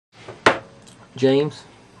James.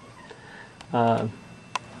 Go ahead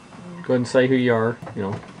and say who you are. You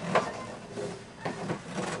know.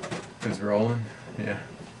 It's rolling. Yeah.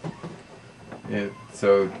 Yeah.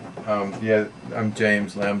 So, yeah, I'm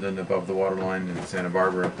James Lambden above the waterline in Santa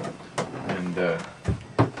Barbara, and the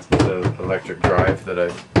electric drive that I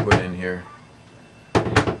put in here.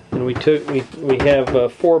 And we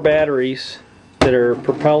have 4 batteries that are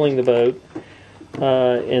propelling the boat,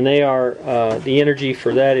 and they are the energy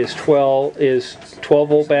for that is 12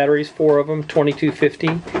 volt batteries, 4 of them,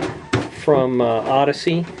 2250 from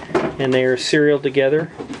Odyssey, and they are serial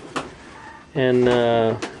together. And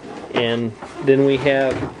then we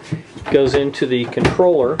have goes into the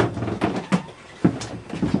controller,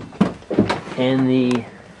 and the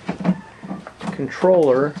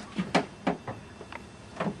controller,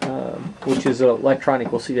 which is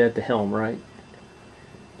electronic. We'll see that at the helm, right?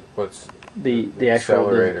 What's the actual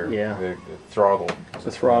accelerator? Yeah, the throttle.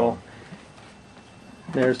 the throttle.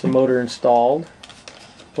 There's the motor installed.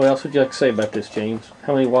 What else would you like to say about this, James?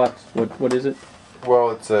 How many watts? What is it?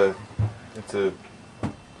 Well, it's a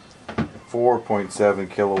 4.7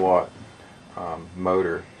 kilowatt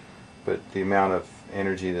motor, but the amount of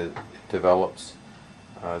energy that it develops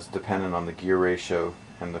is dependent on the gear ratio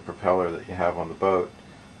and the propeller that you have on the boat.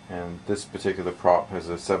 And this particular prop has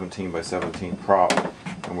a 17 by 17 prop,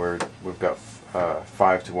 and we've got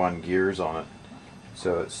 5-to-1 gears on it,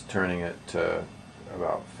 so it's turning it to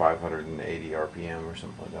about 580 RPM or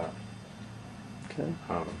something like that. Okay.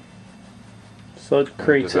 So it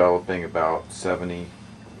creates developing about 70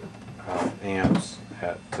 amps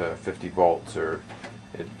at 50 volts, or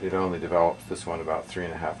it only develops this one about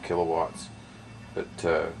 3.5 kilowatts, but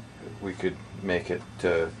we could make it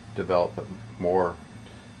develop more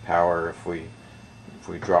power if we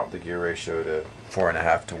drop the gear ratio to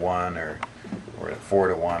 4.5 to 1 or 4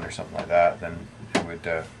 to 1 or something like that. Then it would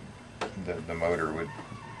the motor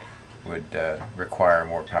would require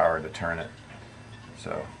more power to turn it.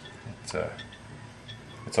 So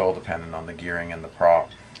it's all dependent on the gearing and the prop.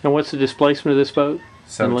 And what's the displacement of this boat?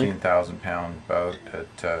 17,000 pound boat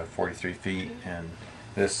at 43 feet, and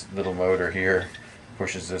this little motor here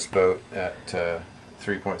pushes this boat at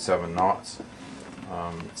 3.7 knots.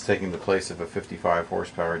 It's taking the place of a 55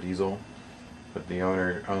 horsepower diesel, but the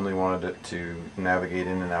owner only wanted it to navigate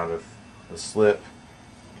in and out of the slip,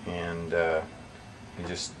 and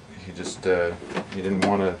he didn't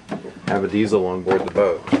want to have a diesel on board the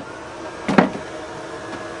boat.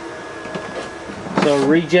 So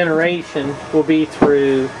regeneration will be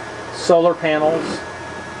through solar panels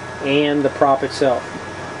and the prop itself.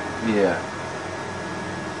 Yeah.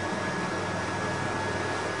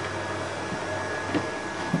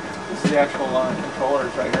 This is the actual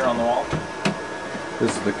controllers right here on the wall.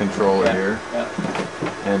 This is the controller here. Yeah.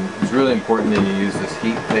 And it's really important that you use this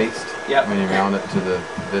heat paste when you mount it to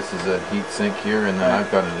this is a heat sink here, and then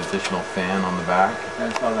I've got an additional fan on the back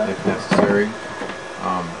if necessary.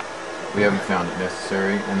 We haven't found it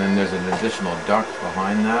necessary. And then there's an additional duct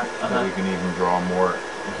behind that that we can even draw more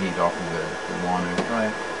heat off of it if we want to.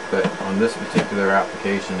 Right. But on this particular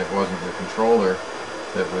application, it wasn't the controller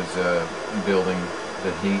that was building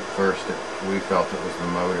the heat first. We felt it was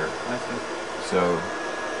the motor. I see. So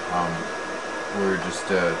we're just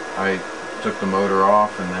I took the motor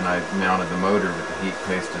off, and then I mounted the motor with the heat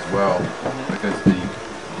paste as well, because the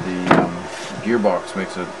gearbox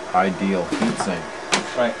makes an ideal heat sink.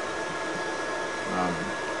 Right.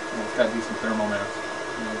 It's got decent thermal mass.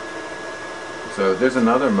 So there's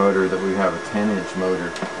another motor that we have, a 10-inch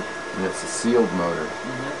motor, and it's a sealed motor.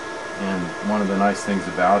 And one of the nice things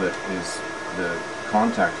about it is the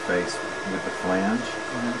contact face with the flange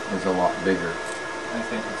is a lot bigger. I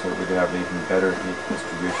think. So we could have even better heat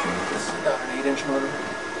distribution. This is about an 8-inch motor.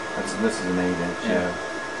 This is an 8-inch, yeah.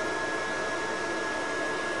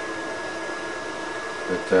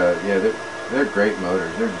 But yeah, they're great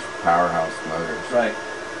motors. They're just powerhouse motors. Right.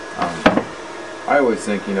 I always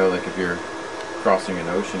think, like if you're crossing an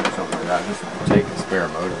ocean or something like that, just take a spare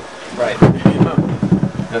motor. Right.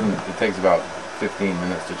 It takes about 15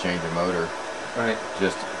 minutes to change a motor. Right.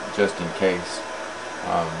 Just in case.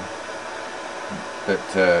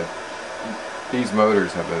 But these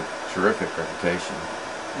motors have a terrific reputation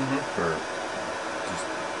for just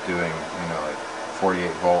doing, like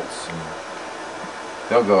 48 volts, and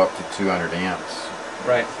they'll go up to 200 amps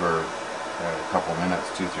for a couple minutes,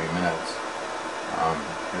 2-3 minutes.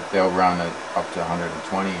 But they'll run it up to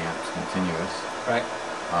 120 amps continuous. Right.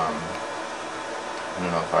 I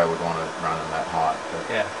don't know if I would want to run them that hot, but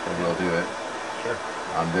they will do it. Sure.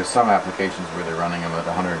 There's some applications where they're running them at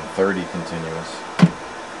 130 continuous.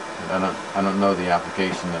 I don't know the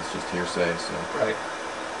application. That's just hearsay. So. Right.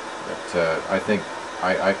 But I think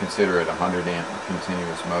I consider it a 100 amp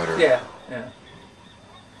continuous motor. Yeah, yeah.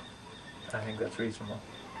 I think that's reasonable.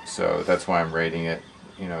 So that's why I'm rating it,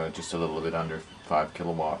 you know, just a little bit under 5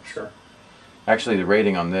 kilowatts. Sure. Actually, the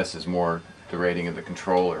rating on this is more the rating of the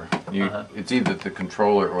controller. It's either the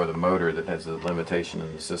controller or the motor that has the limitation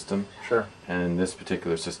in the system. Sure. And in this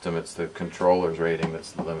particular system, it's the controller's rating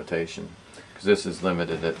that's the limitation. Because this is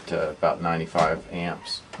limited at about 95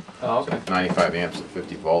 amps. Oh, okay. So 95 amps at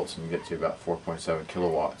 50 volts, and you get to about 4.7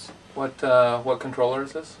 kilowatts. What controller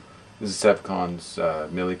is this? This is Sepcon's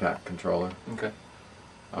millipack controller. Okay.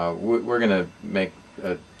 We're going to make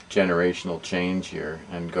a generational change here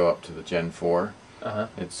and go up to the Gen 4. Uh-huh.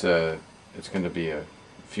 It's going to be a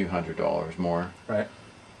few $100s more. Right.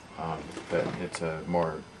 But it's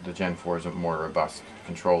the Gen 4 is a more robust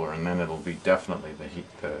controller, and then it'll be definitely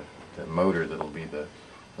the motor that'll be the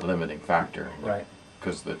limiting factor. Right.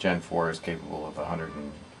 Because the Gen 4 is capable of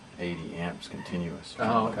 180 amps continuous.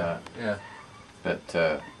 Oh, like okay. that. Yeah. But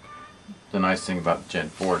the nice thing about Gen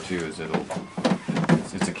 4 too is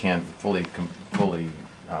it's a fully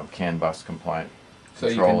CAN bus compliant So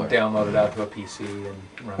controller. you can download it out to a PC and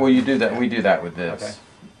run Well, it. you do that. We do that with this. Okay.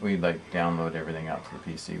 We like download everything out to the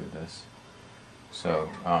PC with this. So,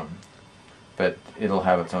 but it'll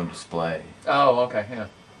have its own display. Oh, okay, yeah.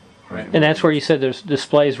 Right. And that's where you said the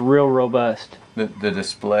display's real robust. The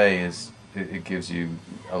display is it gives you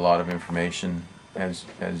a lot of information as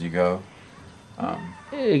you go. It'll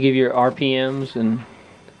give you your RPMs and...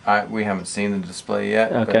 We haven't seen the display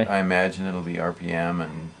yet, Okay. but I imagine it'll be RPM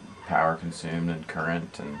and power consumed and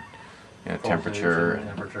current and temperature. And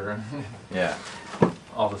temperature. Yeah.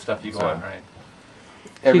 All the stuff you So- want, right?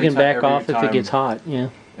 So you can back every off if it time- gets hot, yeah.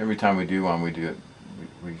 Every time we do one, we do it.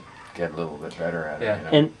 We get a little bit better at Yeah.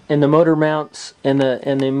 it. You know? And the motor mounts and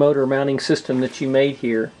the motor mounting system that you made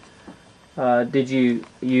here, did you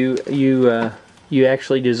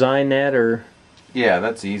actually design that, or Yeah,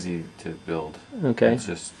 that's easy to build. okay? It's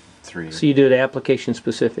just 3. So you do it application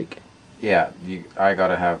specific. Yeah, I got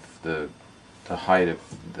to have the height of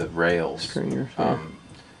the rails Stringers, yeah.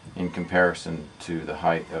 in comparison to the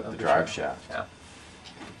height of the drive shaft. Yeah.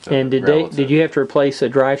 So And did you have to replace a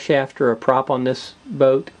drive shaft or a prop on this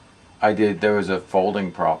boat? I did. There was a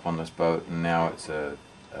folding prop on this boat, and now it's a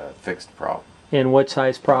fixed prop. And what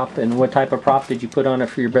size prop and what type of prop did you put on it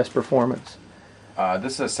for your best performance?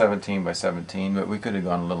 This is a 17 by 17, but we could have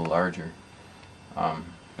gone a little larger.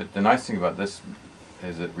 But the nice thing about this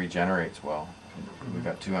is it regenerates well. We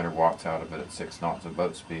got 200 watts out of it at 6 knots of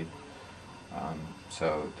boat speed.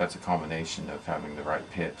 So that's a combination of having the right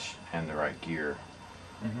pitch and the right gear.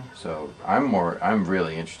 So I'm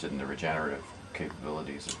really interested in the regenerative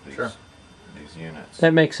capabilities of these units.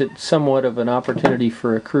 That makes it somewhat of an opportunity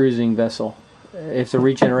for a cruising vessel if the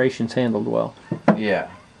regeneration's handled well. Yeah,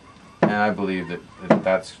 and I believe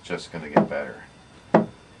that's just going to get better.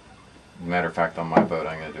 Matter of fact, on my boat,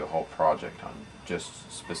 I'm going to do a whole project on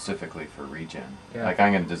just specifically for regen. Yeah. Like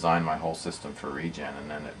I'm going to design my whole system for regen, and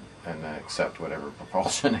then accept whatever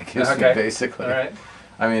propulsion it gives me, Okay. basically. All right.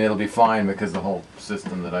 I mean, it'll be fine because the whole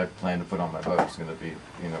system that I plan to put on my boat is going to be,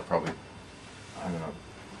 probably, I don't know,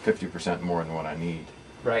 50% more than what I need.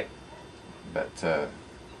 Right. But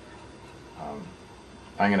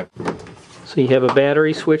I'm going to... So you have a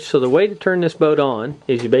battery switch. So the way to turn this boat on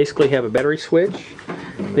is you basically have a battery switch,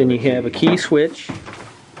 then you have a key switch,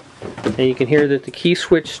 and you can hear that the key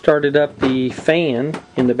switch started up the fan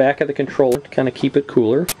in the back of the controller to kind of keep it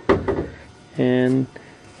cooler. And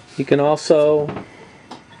you can also...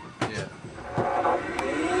 Yeah.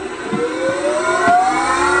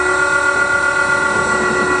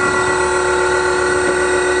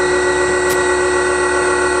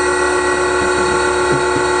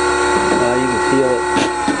 you can feel it.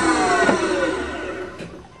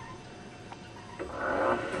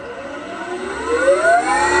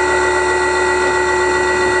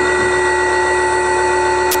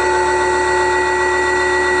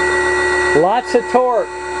 Lots of torque.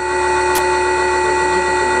 Go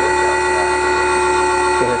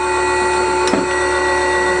ahead.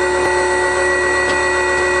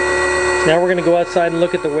 Now we're going to go outside and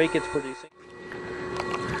look at the wake it's producing.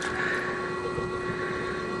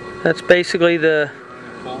 That's basically the...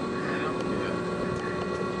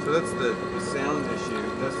 So that's the sound issue.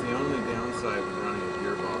 That's the only downside with running a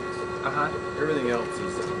gearbox. Uh-huh. Everything else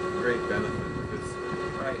is a great benefit because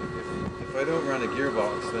Right. if I don't run a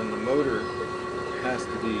gearbox, then the motor has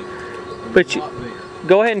to be But a lot bigger.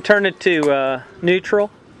 Go ahead and turn it to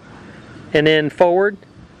neutral, and then forward,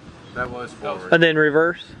 That was forward. and then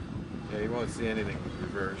reverse. Yeah, you won't see anything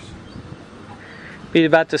reverse. Be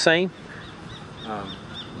about the same.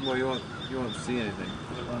 Well, you won't see anything.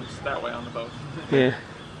 ones that way on the boat. Yeah.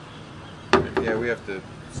 Yeah, we have to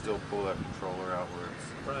still pull that controller out where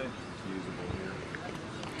it's Right. usable here.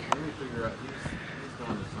 Let me figure out, he's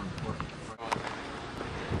going to some port.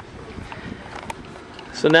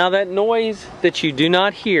 So now that noise that you do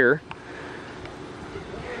not hear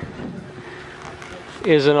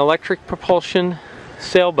is an electric propulsion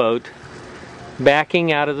sailboat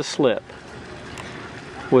backing out of the slip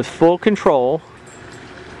with full control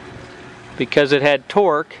because it had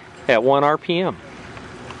torque at 1 RPM.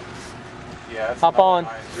 Yeah, that's Hop on.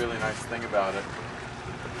 Really nice thing about it.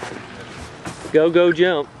 Go, go,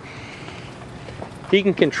 jump. He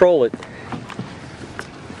can control it.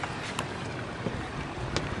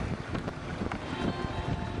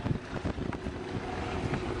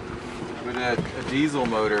 With a diesel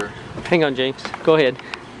motor, Hang on, James. Go ahead.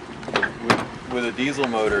 with a diesel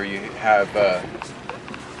motor, you have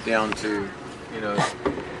down to, you know,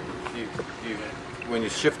 when you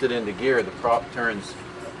shift it into gear, the prop turns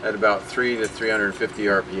at about 3 to 350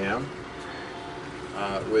 RPM.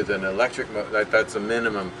 With an electric motor, that's a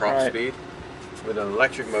minimum prop Right. speed. With an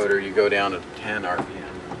electric motor, you go down to 10 RPM.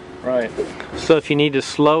 Right. So if you need to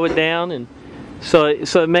slow it down, and so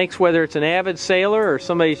it makes, whether it's an avid sailor or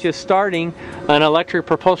somebody's just starting, an electric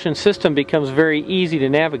propulsion system becomes very easy to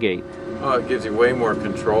navigate. Oh, it gives you way more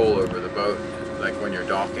control over the boat. Like when you're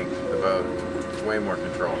docking the boat, it's way more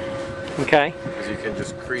control. Okay. Because you can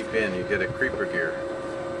just creep in, you get a creeper gear.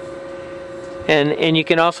 And you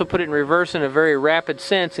can also put it in reverse in a very rapid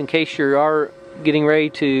sense in case you are getting ready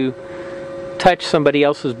to touch somebody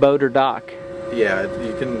else's boat or dock. Yeah,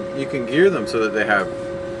 you can gear them so that they have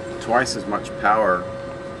twice as much power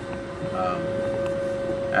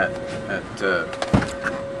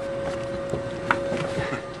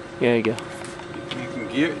There you go. you can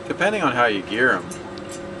gear, depending on how you gear them,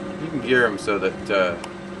 you can gear them so that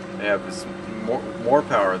they have this more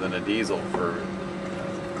power than a diesel for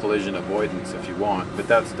collision avoidance if you want, but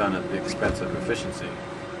that's done at the expense of efficiency.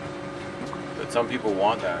 But some people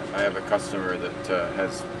want that. I have a customer that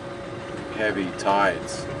has heavy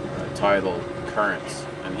tides, tidal currents,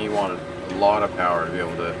 and he wanted a lot of power to be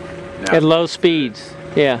able to At low speeds.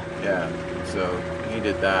 Yeah. Yeah, so he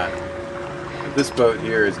did that. This boat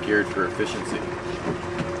here is geared for efficiency.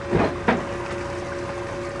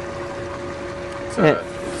 So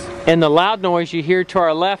And the loud noise you hear to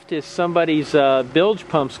our left is somebody's bilge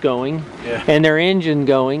pumps going, yeah. and their engine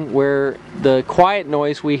going, where the quiet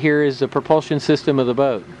noise we hear is the propulsion system of the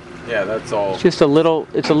boat. Yeah, that's all. It's just a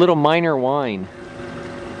little minor whine.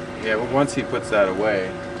 Yeah, but once he puts that away,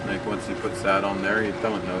 like once he puts that on there, you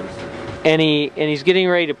don't notice it. And he's getting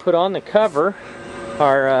ready to put on the cover.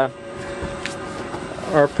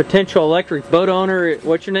 Our potential electric boat owner.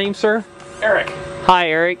 What's your name, sir? Eric, Hi,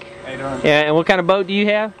 Eric. how you doing? Yeah, and what kind of boat do you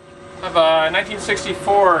have? I have a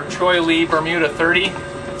 1964 Troy Lee Bermuda 30.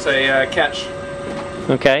 It's a catch.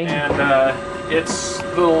 Okay. And it's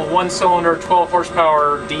little one-cylinder, 12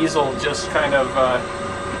 horsepower diesel just kind of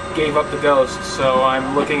gave up the ghost. So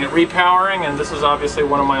I'm looking at repowering, and this is obviously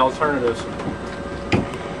one of my alternatives.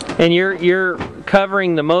 And you're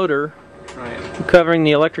covering the motor, Right. covering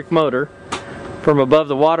the electric motor from above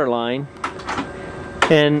the waterline,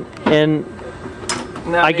 and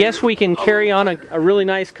Now, I guess we can carry on a really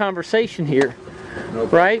nice conversation here, No,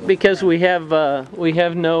 right? Because we have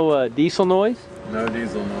no diesel noise. no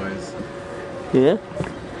diesel noise. Yeah.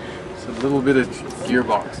 It's a little bit of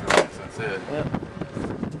gearbox noise, that's it. Yep.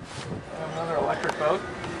 Another electric boat.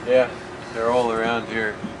 Yeah, they're all around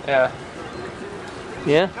here. Yeah.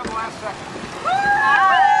 Yeah.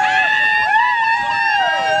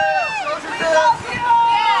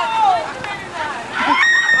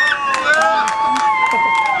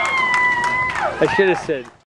 I should have said.